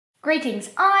Greetings,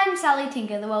 I'm Sally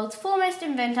Tinker, the world's foremost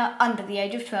inventor under the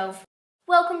age of 12.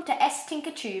 Welcome to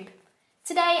S.TINKER Tube.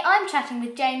 Today I'm chatting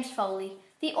with James Foley,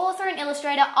 the author and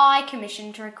illustrator I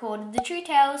commissioned to record the true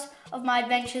tales of my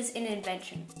adventures in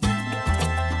invention.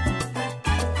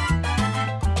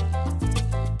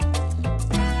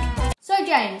 So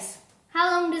James, how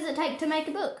long does it take to make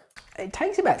a book? It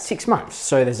takes about 6 months,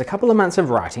 so there's a couple of months of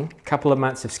writing, a couple of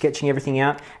months of sketching everything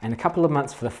out, and a couple of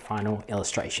months for the final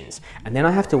illustrations. And then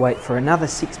I have to wait for another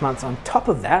 6 months on top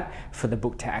of that for the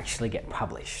book to actually get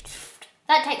published.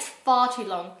 That takes far too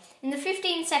long. In the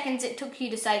 15 seconds it took you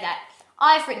to say that,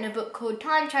 I've written a book called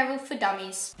Time Travel for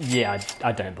Dummies. Yeah,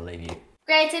 I don't believe you.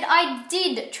 Granted, I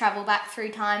did travel back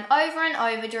through time over and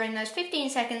over during those 15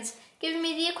 seconds, giving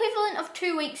me the equivalent of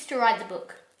 2 weeks to write the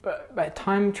book. But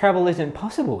time travel isn't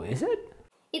possible, is it?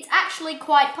 It's actually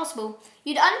quite possible.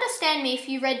 You'd understand me if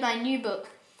you read my new book,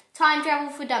 Time Travel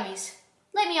for Dummies.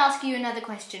 Let me ask you another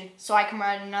question, so I can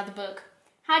write another book.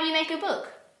 How do you make a book?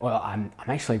 Well, I'm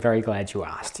actually very glad you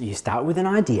asked. You start with an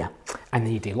idea, and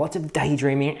then you do lots of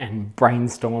daydreaming and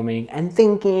brainstorming and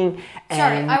thinking and...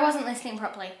 Sorry, I wasn't listening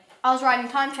properly. I was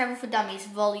writing Time Travel for Dummies,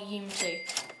 Volume 2.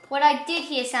 What I did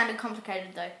hear sounded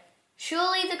complicated though.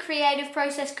 Surely the creative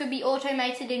process could be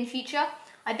automated in future?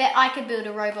 I bet I could build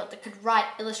a robot that could write,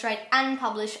 illustrate and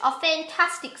publish a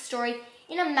fantastic story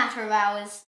in a matter of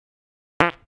hours.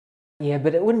 Yeah,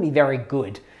 but it wouldn't be very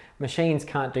good. Machines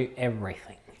can't do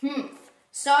everything.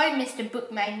 So, Mr.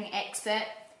 Bookmaking Expert,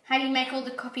 how do you make all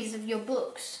the copies of your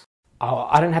books? Oh,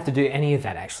 I don't have to do any of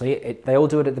that actually. They all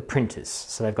do it at the printers.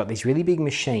 So they've got these really big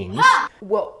machines.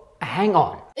 Well, hang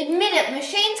on. Admit it,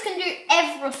 machines can do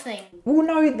everything. Well,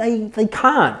 no, they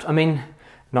can't. I mean,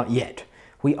 not yet.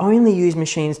 We only use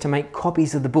machines to make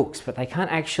copies of the books, but they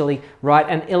can't actually write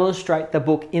and illustrate the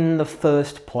book in the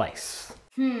first place.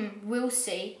 We'll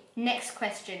see. Next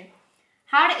question.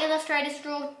 How do illustrators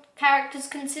draw characters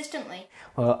consistently?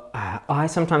 Well, I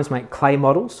sometimes make clay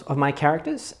models of my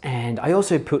characters, and I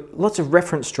also put lots of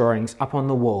reference drawings up on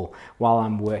the wall while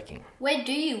I'm working. Where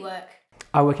do you work?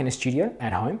 I work in a studio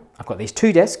at home. I've got these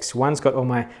 2 desks. One's got all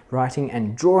my writing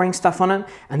and drawing stuff on it,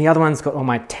 and the other one's got all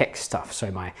my tech stuff.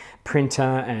 So my printer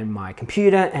and my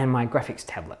computer and my graphics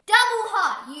tablet. Double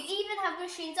hard! You even have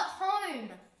machines at home!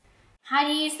 How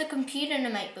do you use the computer to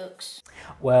make books?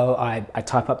 Well, I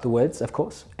type up the words, of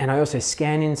course, and I also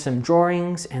scan in some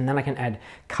drawings, and then I can add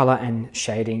colour and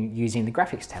shading using the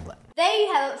graphics tablet. There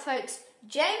you have it, folks.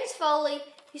 James Foley,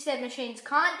 he said machines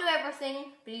can't do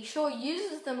everything, but he sure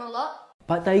uses them a lot.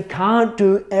 But they can't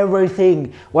do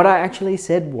everything. What I actually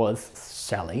said was,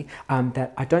 Sally,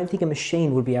 that I don't think a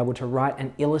machine would be able to write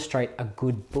and illustrate a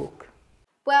good book.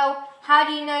 Well, how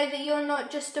do you know that you're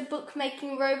not just a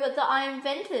book-making robot that I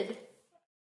invented?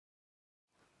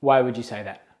 Why would you say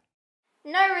that?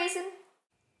 No reason.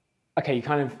 Okay, you're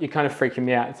kind of freaking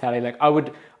me out, Sally. Like I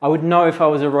would know if I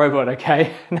was a robot,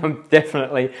 okay? And I'm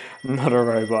definitely not a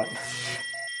robot.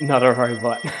 Not a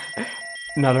robot.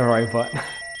 Not a robot.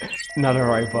 Not a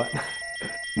robot.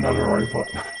 Not a robot.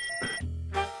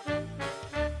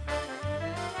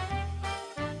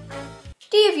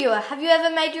 Dear viewer, have you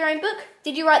ever made your own book?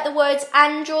 Did you write the words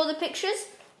and draw the pictures?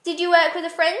 Did you work with a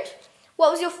friend?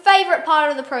 What was your favourite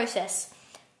part of the process?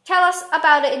 Tell us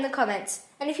about it in the comments.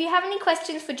 And if you have any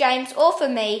questions for James or for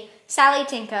me, Sally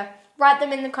Tinker, write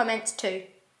them in the comments too.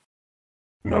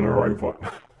 Not a robot.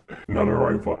 Not a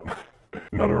robot.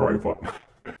 Not a robot.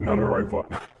 Not a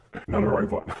robot. Not a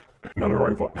robot. Not a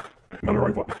robot. Not a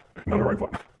robot. Not a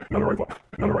robot. Not a robot. Not a robot.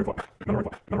 Not a robot. Not a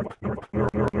robot. Not a robot.